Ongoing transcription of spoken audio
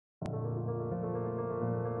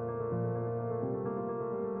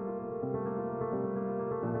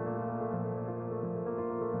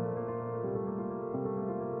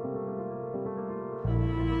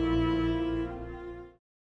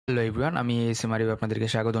Hello everyone, আমি S M Arif আপনাদেরকে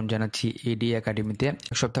স্বাগতম জানাচ্ছি এডি একাডেমিতে।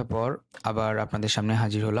 এক সপ্তাহ পর আবার আপনাদের সামনে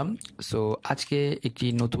হাজির হলাম। সো আজকে একটি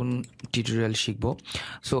নতুন টিউটোরিয়াল শিখব।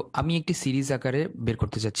 সো আমি একটি সিরিজ আকারে বের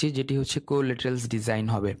করতে চাচ্ছি, যেটি হচ্ছে কোলেটারালস ডিজাইন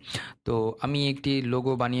হবে। তো আমি একটি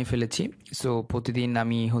লোগো বানিয়ে ফেলেছি। সো প্রতিদিন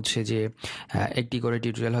আমি হচ্ছে যে একটি করে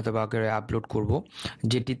টিউটোরিয়াল হয়তো বা করে আপলোড করব,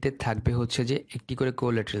 যেটিতে থাকবে হচ্ছে যে একটি করে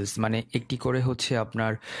কোলেটারালস, মানে একটি করে হচ্ছে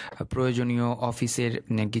আপনার প্রয়োজনীয় অফিসের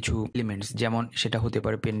কিছু এলিমেন্টস, যেমন সেটা হতে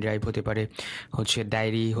পারে পেন ড্রাইভ, হতে পারে হচ্ছে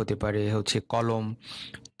ডায়েরি, হতে পারে হচ্ছে কলম।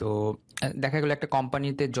 তো দেখা গেলো একটা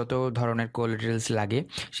কোম্পানিতে যত ধরনের কোলাটেরালস লাগে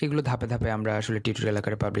সেগুলো ধাপে ধাপে আমরা আসলে টিউটোরিয়াল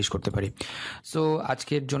আকারে পাবলিশ করতে পারি। সো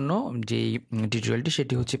আজকের জন্য যেই টিউটোরিয়ালটি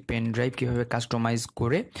সেটি হচ্ছে পেন ড্রাইভ কীভাবে কাস্টমাইজ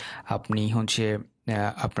করে আপনি হচ্ছে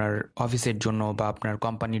আপনার অফিসের জন্য বা আপনার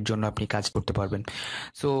কোম্পানির জন্য আপনি কাজ করতে পারবেন।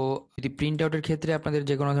 সো যদি প্রিন্ট আউটের ক্ষেত্রে আপনাদের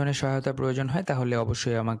যে কোনো ধরনের সহায়তা প্রয়োজন হয় তাহলে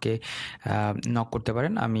অবশ্যই আমাকে নক করতে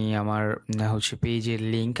পারেন। আমি আমার হচ্ছে পেজের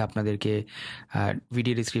লিঙ্ক আপনাদেরকে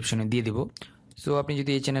ভিডিও ডিসক্রিপশনে দিয়ে দেবো। সো আপনি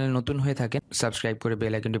যদি এই চ্যানেলে নতুন হয়ে থাকেন, সাবস্ক্রাইব করে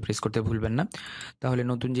বেল আইকনটি প্রেস করতে ভুলবেন না, তাহলে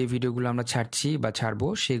নতুন যে ভিডিওগুলো আমরা ছাড়ছি বা ছাড়বো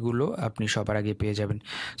সেগুলো আপনি সবার আগে পেয়ে যাবেন।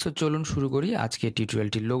 সো চলুন শুরু করি আজকে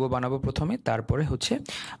টিউটোরিয়ালটি। লোগো বানাবো প্রথমে, তারপরে হচ্ছে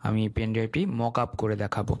আমি পেন ড্রাইভটি মক আপ করে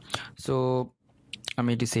দেখাবো। সো আমি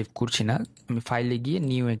এটি সেভ করছি না, আমি ফাইলে গিয়ে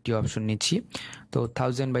নিউ একটি অপশন নিচ্ছি। তো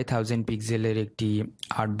 1000 বাই 1000 পিক্সেলের একটি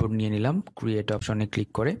আর্টবোর্ড নিয়ে নিলাম ক্রিয়েট অপশনে ক্লিক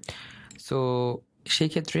করে। সো সেই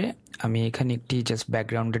ক্ষেত্রে আমি এখানে একটি জাস্ট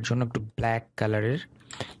ব্যাকগ্রাউন্ডের জন্য একটু ব্ল্যাক কালারের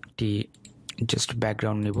একটি জাস্ট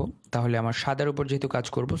ব্যাকগ্রাউন্ড নেব, তাহলে আমার সাদার উপর যেহেতু কাজ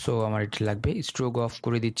করব সো আমার এটি লাগবে। স্ট্রোক অফ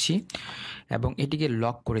করে দিচ্ছি এবং এটিকে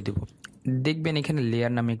লক করে দেব। দেখবেন এখানে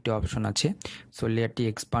লেয়ার নামে একটি অপশন আছে। সো লেয়ারটি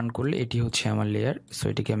এক্সপান্ড করলে এটি হচ্ছে আমার লেয়ার। সো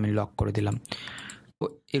এটিকে আমি লক করে দিলাম। তো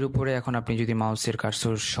এর উপরে এখন আপনি যদি মাউসের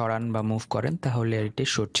কার্সর সরান বা মুভ করেন তাহলে এটি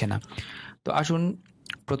সরছে না। তো আসুন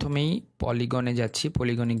প্রথমেই পলিগনে যাচ্ছি,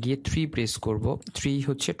 পলিগনে গিয়ে 3 প্রেস করব। 3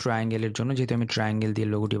 হচ্ছে ট্রায়াঙ্গেলের জন্য, যেহেতু আমি ট্রায়াঙ্গেল দিয়ে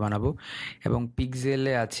লোগোটি বানাবো। এবং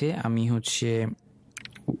পিক্সেলে আছে আমি হচ্ছে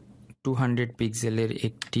 200 পিক্সেলের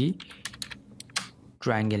একটি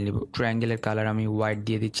ট্রায়াঙ্গেল নেব। ট্রায়াঙ্গেলের কালার আমি হোয়াইট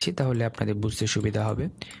দিয়ে দিচ্ছি, তাহলে আপনাদের বুঝতে সুবিধা হবে।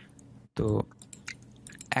 তো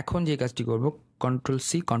এখন যে কাজটি করব, control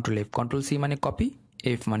C control F. Control C মানে কপি,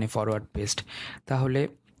 এফ মানে ফরওয়ার্ড পেস্ট। তাহলে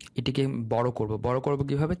এটিকে বড় করব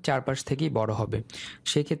কীভাবে? চারপাশ থেকেই বড় হবে।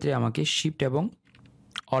 সেই ক্ষেত্রে আমাকে শিফট এবং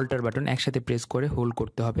অল্টার বাটন একসাথে প্রেস করে হোল্ড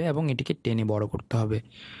করতে হবে এবং এটিকে টেনে বড় করতে হবে।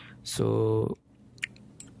 সো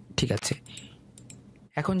ঠিক আছে,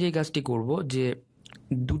 এখন যে কাজটি করব যে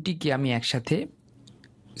দুটিকে আমি একসাথে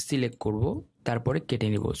সিলেক্ট করব, তারপরে কেটে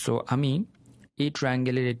নেব। সো আমি এই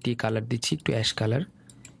ট্রায়াঙ্গেলের একটি কালার দিচ্ছি, একটু অ্যাশ কালার।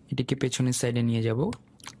 এটিকে পেছনের সাইডে নিয়ে যাব,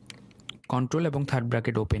 কন্ট্রোল এবং থার্ড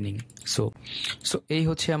ব্র্যাকেট ওপেনিং। সো এই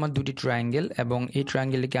হচ্ছে আমার দুটি ট্রায়াঙ্গেল এবং এই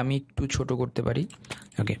ট্রায়াঙ্গেলকে আমি একটু ছোট করতে পারি।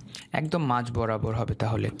 ওকে, একদম মাঝ বরাবর হবে।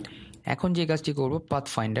 তাহলে এখন যে কাজটি করব,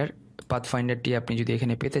 পাথফাইন্ডারটি আপনি যদি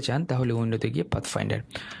এখানে পেতে চান তাহলে উইন্ডোতে গিয়ে পাথফাইন্ডার।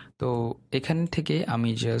 তো এখান থেকে আমি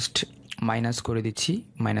জাস্ট মাইনাস করে দিচ্ছি,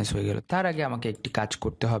 মাইনাস হয়ে গেল। তার আগে আমাকে একটি কাজ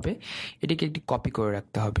করতে হবে, এটিকে একটি কপি করে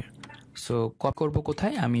রাখতে হবে। সো কপি করবো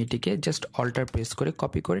কোথায়? আমি এটিকে জাস্ট অল্টার প্রেস করে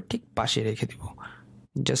কপি করে ঠিক পাশে রেখে দেব,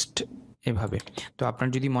 জাস্ট এভাবে। তো আপনার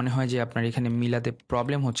যদি মনে হয় যে আপনার এখানে মিলাতে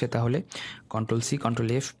প্রবলেম হচ্ছে তাহলে control C control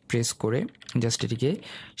F press করে জাস্ট এটিকে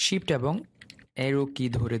শিফট এবং অ্যারো কি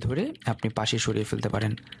ধরে ধরে আপনি পাশে সরিয়ে ফেলতে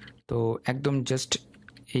পারেন। তো একদম জাস্ট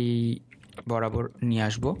এই বরাবর নিয়ে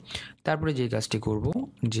আসবো। তারপরে যে কাজটি করব,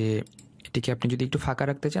 যে এটিকে আপনি যদি একটু ফাঁকা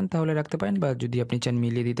রাখতে চান তাহলে রাখতে পারেন, বা যদি আপনি চান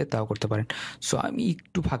মিলিয়ে দিতে তাও করতে পারেন। সো আমি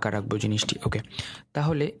একটু ফাঁকা রাখবো জিনিসটি। ওকে,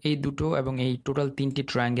 তাহলে এই দুটো এবং এই টোটাল 3টি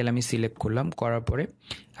ট্রায়াঙ্গেল আমি সিলেক্ট করলাম। করার পরে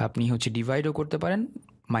আপনি হচ্ছে ডিভাইডও করতে পারেন,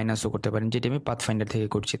 মাইনাসও করতে পারেন, যেটি আমি পাথফাইন্ডার থেকে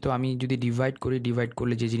করছি। তো আমি যদি ডিভাইড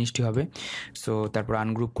করলে যে জিনিসটি হবে, সো তারপর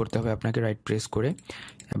আনগ্রুপ করতে হবে আপনাকে রাইট প্রেস করে,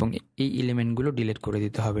 এবং এই এলিমেন্টগুলো ডিলিট করে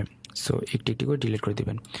দিতে হবে। সো একটি একটি করে ডিলিট করে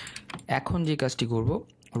দেবেন। এখন যে কাজটি করব,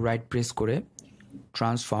 রাইট প্রেস করে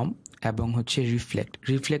ট্রান্সফর্ম এবং হচ্ছে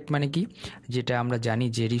রিফ্লেক্ট মানে কি? যেটা আমরা জানি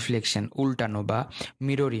যে রিফ্লেকশন, উল্টানো বা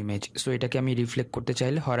মিরর ইমেজ। সো এটাকে আমি রিফ্লেক্ট করতে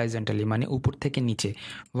চাইলে হরাইজন্টালি মানে উপর থেকে নিচে,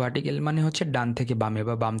 ভার্টিক্যাল মানে হচ্ছে ডান থেকে বামে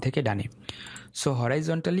বা বাম থেকে ডানে। সো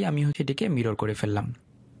হরাইজন্টালি আমি হচ্ছে এটিকে মিরর করে ফেললাম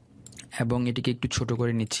এবং এটিকে একটু ছোট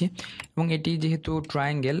করে নিচ্ছি। এবং এটি যেহেতু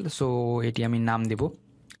ট্রায়াঙ্গেল, সো এটি আমি নাম দেব,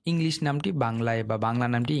 ইংলিশ নামটি বাংলায় বা বাংলা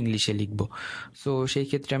নামটি ইংলিশে লিখব। সো সেই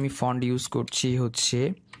ক্ষেত্রে আমি ফন্ট ইউজ করছি হচ্ছে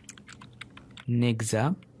নেক্সা।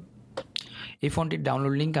 এই ফন্টটির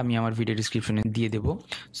ডাউনলোড লিঙ্ক আমি আমার ভিডিও ডিসক্রিপশনে দিয়ে দেব।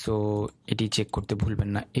 সো এটি চেক করতে ভুলবেন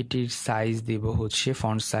না। এটির সাইজ দেব হচ্ছে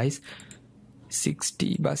ফন্ট সাইজ 60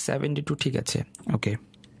 বা 72, ঠিক আছে। ওকে,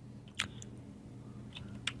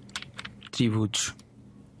 ত্রিভুজ।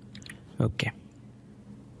 ওকে,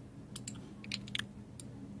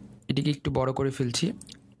 এটিকে একটু বড় করে ফেলছি।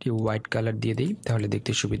 একটি হোয়াইট কালার দিয়ে দিই, তাহলে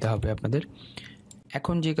দেখতে সুবিধা হবে আপনাদের।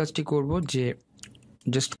 এখন যে কাজটি করব যে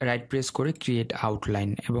জাস্ট রাইট প্রেস করে ক্রিয়েট আউটলাইন,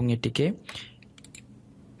 এবং এটিকে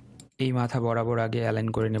এই মাথা বরাবর আগে অ্যালাইন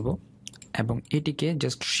করে নেব, এবং এটিকে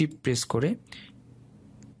জাস্ট শিফট প্রেস করে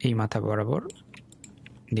এই মাথা বরাবর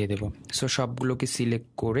দিয়ে দেব। সো সবগুলোকে সিলেক্ট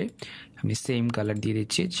করে আমি সেম কালার দিয়ে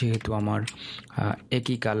দিচ্ছি, যেহেতু আমার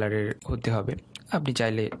একই কালারের হতে হবে। আপনি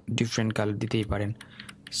চাইলে ডিফারেন্ট কালার দিতেই পারেন।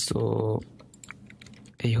 সো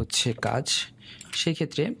এই হচ্ছে কাজ। সেই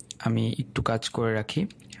ক্ষেত্রে আমি একটু কাজ করে রাখি,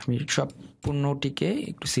 আমি সম্পূর্ণটিকে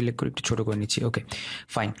একটু সিলেক্ট করে একটু ছোট করে নিচ্ছি। ওকে,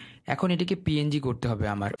 ফাইন। এখন এটিকে পিএনজি করতে হবে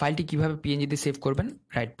আমার। ফাইলটি কিভাবে পিএনজিতে সেভ করবেন,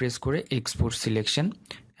 রাইট প্রেস করে এক্সপোর্ট সিলেকশন,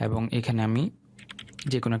 এবং এখানে আমি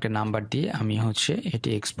যে কোনো একটা নাম্বার দিয়ে আমি এটি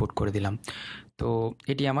এক্সপোর্ট করে দিলাম। তো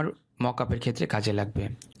এটি আমার মকআপের ক্ষেত্রে কাজে লাগবে।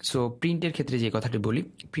 সো প্রিন্টের ক্ষেত্রে যে কথাটি বলি,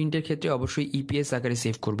 প্রিন্টের ক্ষেত্রে অবশ্যই ইপিএস আকারে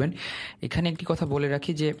সেভ করবেন। এখানে একটি কথা বলে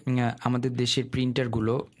রাখি যে আমাদের দেশের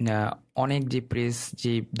প্রিন্টারগুলো অনেক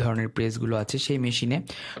যে ধরনের প্রেসগুলো আছে সেই মেশিনে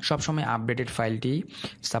সবসময় আপডেটেড ফাইলটি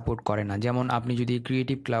সাপোর্ট করে না। যেমন আপনি যদি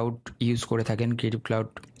ক্রিয়েটিভ ক্লাউড ইউজ করে থাকেন, ক্রিয়েটিভ ক্লাউড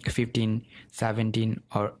 15, 17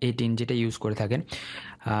 or 18 যেটা ইউজ করে থাকেন,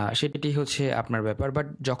 সেটি আপনার ব্যাপার। বাট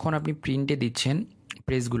যখন আপনি প্রিন্টে দিচ্ছেন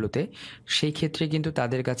প্রেসগুলোতে, সেই ক্ষেত্রে কিন্তু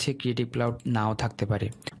তাদের কাছে ক্রিয়েটিভ ক্লাউড নাও থাকতে পারে,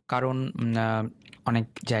 কারণ অনেক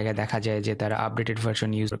জায়গায় দেখা যায় যে তারা আপডেটেড ভার্সন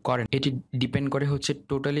ইউজ করেন। এটি ডিপেন্ড করে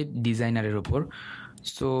টোটালি ডিজাইনারের ওপর।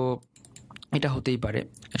 সো এটা হতেই পারে।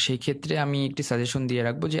 সেই ক্ষেত্রে আমি একটি সাজেশন দিয়ে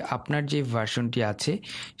রাখবো যে আপনার যে ভার্সনটি আছে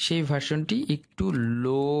সেই ভার্সনটি একটু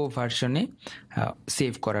লো ভার্সনে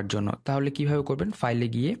সেভ করার জন্য। তাহলে কিভাবে করবেন, ফাইলে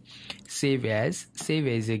গিয়ে সেভ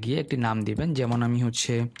অ্যাজে গিয়ে একটি নাম দিবেন, যেমন আমি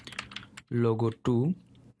লোগো 2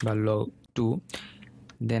 বা লগ 2,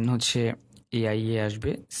 দেন এআইএ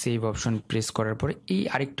আসবে, সেভ অপশন প্রেস করার পরে এই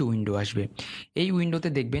আরেকটি উইন্ডো আসবে। এই উইন্ডোতে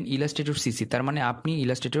দেখবেন ইলাস্ট্রেটর সিসি, তার মানে আপনি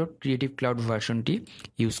ইলাস্ট্রেটর ক্রিয়েটিভ ক্লাউড ভার্সনটি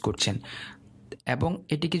ইউজ করছেন, এবং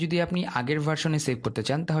এটিকে যদি আপনি আগের ভার্সনে সেভ করতে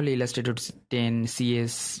চান তাহলে ইলাস্ট্রেটর 10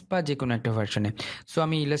 সিএস বা যে কোনো একটা ভার্সনে। সো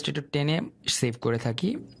আমি ইলাস্ট্রেটর 10-এ সেভ করে থাকি।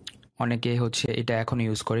 অনেকে এটা এখন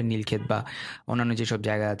ইউজ করে নীলক্ষেত বা অন্যান্য যেসব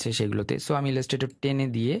জায়গা আছে সেগুলোতে। সো আমি ইলাস্ট্রেটর 10-এ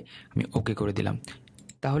দিয়ে আমি ওকে করে দিলাম,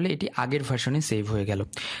 তাহলে এটি আগের ভার্সনে সেভ হয়ে গেল।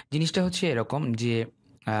 জিনিসটা এরকম যে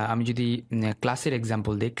আমি যদি ক্লাসের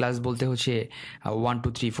এক্সাম্পল দিই, ক্লাস বলতে 1,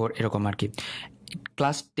 2, 3, 4 এরকম আর কি।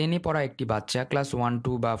 ক্লাস 10-এ পড়া একটি বাচ্চা ক্লাস 1,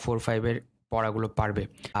 2 বা 4, 5-এর পড়াগুলো পারবে,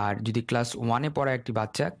 আর যদি ক্লাস 1-এ পড়া একটি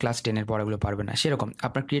বাচ্চা ক্লাস 10-এর পড়াগুলো পারবে না। সেরকম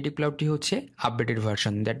আপনার creative ক্লাউডটি updated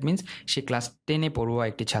version, that means say class 10-এ পড়ুয়া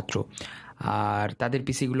একটি ছাত্র, আর তাদের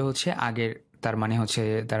পিসিগুলো আগের, তার মানে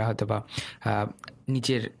তারা হয়তো বা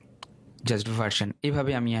নিচের জাস্ট ভার্সন।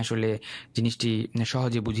 এভাবে আমি জিনিসটি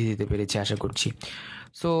সহজে বুঝিয়ে দিতে পেরেছি আশা করছি।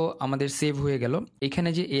 সো আমাদের সেভ হয়ে গেল। এখানে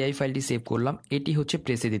যে এআই ফাইলটি সেভ করলাম এটি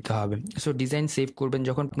প্রেসে দিতে হবে। সো ডিজাইন সেভ করবেন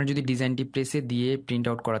যখন, আপনার যদি ডিজাইনটি প্রেসে দিয়ে প্রিন্ট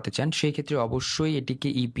আউট করাতে চান সেই ক্ষেত্রে অবশ্যই এটিকে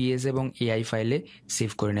ইপিএস এবং এআই ফাইলে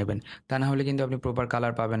সেভ করে নেবেন, তা না হলে কিন্তু আপনি প্রপার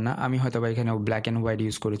কালার পাবেন না। আমি হয়তো বা এখানে ব্ল্যাক অ্যান্ড হোয়াইট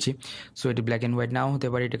ইউজ করেছি, সো এটি ব্ল্যাক অ্যান্ড হোয়াইট নাও হতে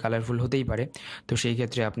পারে, এটি কালারফুল হতেই পারে। তো সেই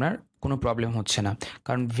ক্ষেত্রে আপনার কোনো প্রবলেম হচ্ছে না,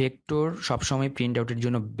 কারণ ভেক্টর সবসময় প্রিন্ট আউটের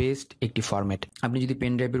জন্য বেস্ট একটি ফরম্যাট। আপনি যদি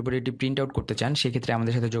পেন ড্রাইভের উপরে এটি প্রিন্ট আউট করতে চান সেক্ষেত্রে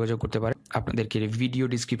আমাদের সাথে যোগাযোগ করতে পারেন। আপনাদেরকে ভিডিও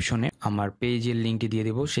ডিসক্রিপশনে আমার পেজের লিঙ্কটি দিয়ে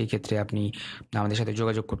দেবো, সেই ক্ষেত্রে আপনি আমাদের সাথে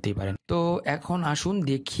যোগাযোগ করতেই পারেন। তো এখন আসুন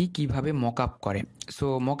দেখি কিভাবে মকআপ করে। সো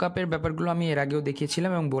মকআপের ব্যাপারগুলো আমি এর আগেও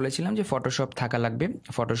দেখিয়েছিলাম এবং বলেছিলাম যে ফটোশপ থাকা লাগবে।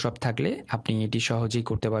 ফটোশপ থাকলে আপনি এটি সহজেই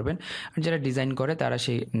করতে পারবেন, আর যারা ডিজাইন করে তারা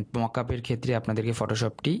সেই মকআপের ক্ষেত্রে আপনাদেরকে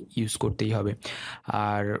ফটোশপটি ইউজ করতেই হবে।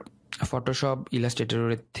 আর ফটোশপ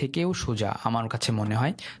ইলাস্ট্রেটরের থেকেও সোজা আমার কাছে মনে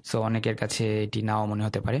হয়। সো অনেকের কাছে এটি নাও মনে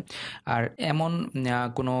হতে পারে। আর এমন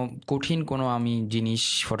কোনো কঠিন কোনো আমি জিনিস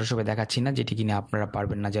ফটোশপে দেখাচ্ছি না যেটি কিনা আপনারা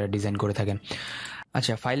পারবেন না যারা ডিজাইন করে থাকেন।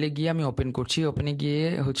 আচ্ছা, ফাইলে গিয়ে আমি ওপেন করছি। ওপেনে গিয়ে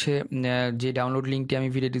যে ডাউনলোড লিঙ্কটি আমি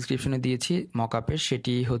ভিডিও ডিসক্রিপশনে দিয়েছি মকআপের,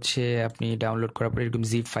 সেটি আপনি ডাউনলোড করার পরে এরকম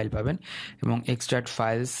জিপ ফাইল পাবেন, এবং এক্সট্রাক্ট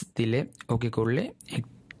ফাইলস দিলে ওকে করলে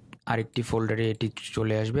আরেকটি ফোল্ডারে এটি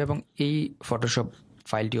চলে আসবে, এবং এই ফটোশপ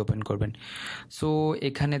ফাইলটি ওপেন করবেন। সো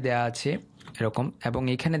এখানে দেয়া আছে এরকম, এবং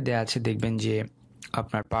এখানে দেয়া আছে দেখবেন যে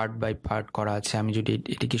আপনার পার্ট বাই পার্ট করা আছে। আমি যদি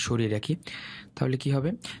এটিকে সরিয়ে রাখি তাহলে কি হবে,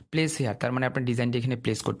 প্লেস হেয়ার, তার মানে আপনার ডিজাইনটি এখানে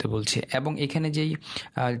প্লেস করতে বলছে। এবং এখানে যেই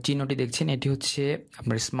চিহ্নটি দেখছেন এটি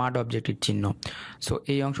আপনার স্মার্ট অবজেক্টের চিহ্ন। সো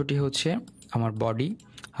এই অংশটি আমার বডি,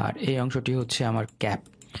 আর এই অংশটি আমার ক্যাপ।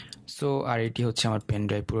 সো আর এটি আমার পেন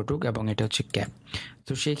ড্রাইভ পুরোটুক, এবং এটা ক্যাপ।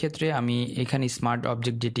 তো সেই ক্ষেত্রে আমি এখানে স্মার্ট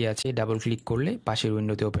অবজেক্ট যেটি আছে ডাবল ক্লিক করলে পাশের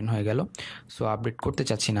উইন্ডোতে ওপেন হয়ে গেল। সো আপডেট করতে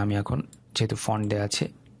চাচ্ছি না আমি এখন, যেহেতু ফন্ট দেওয়া আছে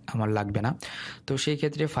আমার লাগবে না। তো সেই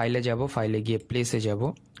ক্ষেত্রে ফাইলে যাব, ফাইলে গিয়ে প্লেসে যাব।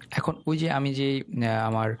 এখন ওই যে আমি যে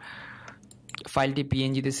আমার ফাইলটি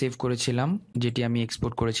পিএনজিতে সেভ করেছিলাম, যেটি আমি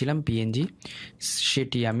এক্সপোর্ট করেছিলাম পিএনজি,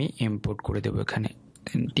 সেটি আমি ইম্পোর্ট করে দেবো এখানে।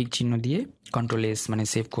 টিক চিহ্ন দিয়ে কন্ট্রোল এস মানে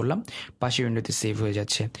সেভ করলাম, পাশে উইন্ডোতে সেভ হয়ে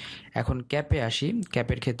যাচ্ছে। এখন ক্যাপে আসি।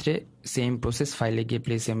 ক্যাপের ক্ষেত্রে সেম প্রসেস, ফাইলে গিয়ে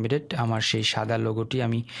প্লেস এমবেডেড, আমার সেই সাদা লোগোটি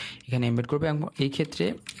আমি এখানে এমবেড করবো। এবং এই ক্ষেত্রে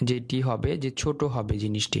যেটি হবে যে ছোট হবে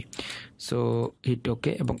জিনিসটি, সো হিট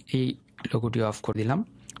ওকে এবং এই লোগোটি অফ করে দিলাম,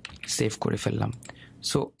 সেভ করে ফেললাম।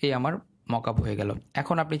 সো এই আমার মকআপ হয়ে গেল।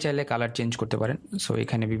 এখন আপনি চাইলে কালার চেঞ্জ করতে পারেন। সো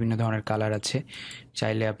এখানে বিভিন্ন ধরনের কালার আছে,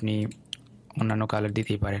 চাইলে আপনি অন্যান্য কালার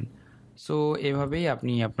দিতেই পারেন। সো এভাবেই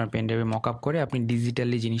আপনি আপনার পেনড্রাইভে মকআপ করে আপনি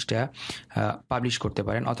ডিজিটালি জিনিসটা পাবলিশ করতে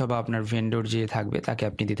পারেন, অথবা আপনার ভেন্ডর যে থাকবে তাকে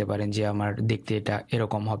আপনি দিতে পারেন যে আমার দেখতে এটা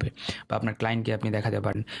এরকম হবে, বা আপনার ক্লায়েন্টকে আপনি দেখাতে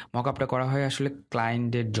পারেন। মকআপটা করা হয় আসলে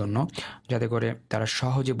ক্লায়েন্টের জন্য, যাতে করে তারা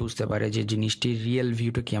সহজে বুঝতে পারে যে জিনিসটির রিয়েল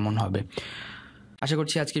ভিউটা কেমন হবে। আশা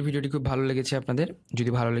করছি আজকের ভিডিওটি খুব ভালো লেগেছে আপনাদের।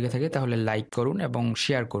 যদি ভালো লেগে থাকে তাহলে লাইক করুন এবং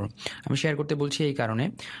শেয়ার করুন। আমি শেয়ার করতে বলছি এই কারণে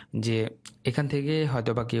যে এখান থেকে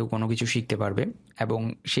হয়তোবা কেউ কোনো কিছু শিখতে পারবে এবং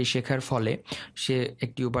সেই শেখার ফলে সে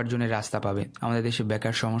একটি উপার্জনের রাস্তা পাবে। আমাদের দেশে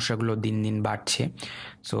বেকার সমস্যাগুলো দিন দিন বাড়ছে।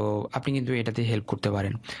 সো আপনি কিন্তু এটাতে হেল্প করতে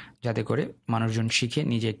পারেন, যাতে করে মানুষজন শিখে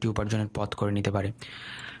নিজে একটি উপার্জনের পথ করে নিতে পারে।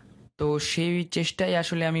 তো সেই চেষ্টায়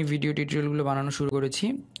আসলে আমি ভিডিও টিউটোরিয়ালগুলো বানানো শুরু করেছি।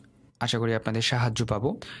 আশা করি আপনাদের সাহায্য পাবো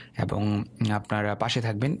এবং আপনারা পাশে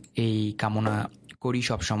থাকবেন, এই কামনা করি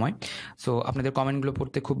সব সময়। সো আপনাদের কমেন্টগুলো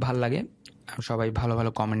পড়তে খুব ভালো লাগে, সবাই ভালো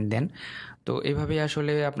ভালো কমেন্ট দেন। তো এভাবেই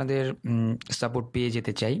আসলে আপনাদের সাপোর্ট পেয়ে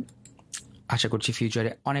যেতে চাই। আশা করছি ফিউচারে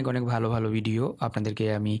অনেক অনেক ভালো ভালো ভিডিও আপনাদেরকে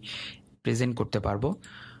আমি প্রেজেন্ট করতে পারবো।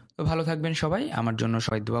 তো ভালো থাকবেন সবাই, আমার জন্য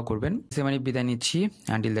সবাই দোয়া করবেন। সে মানে বিদায় নিচ্ছি,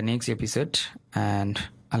 until the next episode, and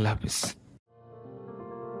Allah Hafiz.